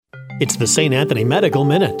It's the St. Anthony Medical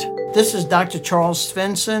Minute. This is Dr. Charles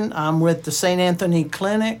Svensson. I'm with the St. Anthony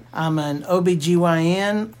Clinic. I'm an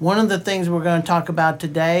OBGYN. One of the things we're going to talk about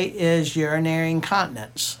today is urinary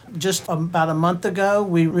incontinence. Just about a month ago,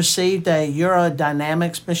 we received a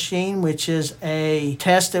urodynamics machine, which is a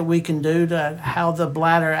test that we can do to how the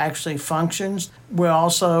bladder actually functions. We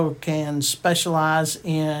also can specialize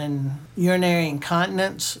in urinary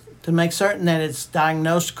incontinence to make certain that it's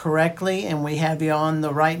diagnosed correctly and we have you on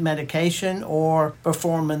the right medication or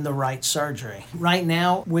performing the right surgery. Right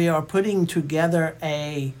now, we are putting together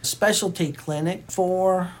a specialty clinic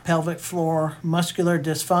for pelvic floor muscular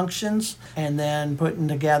dysfunctions and then putting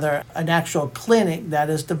together an actual clinic that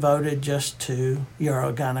is devoted just to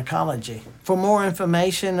urogynecology. For more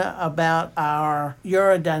information about our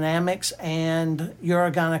urodynamics and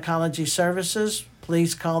urogynecology services,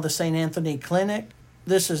 please call the St. Anthony Clinic.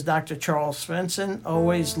 This is Dr. Charles Svensson.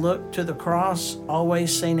 Always look to the cross,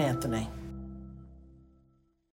 always St. Anthony.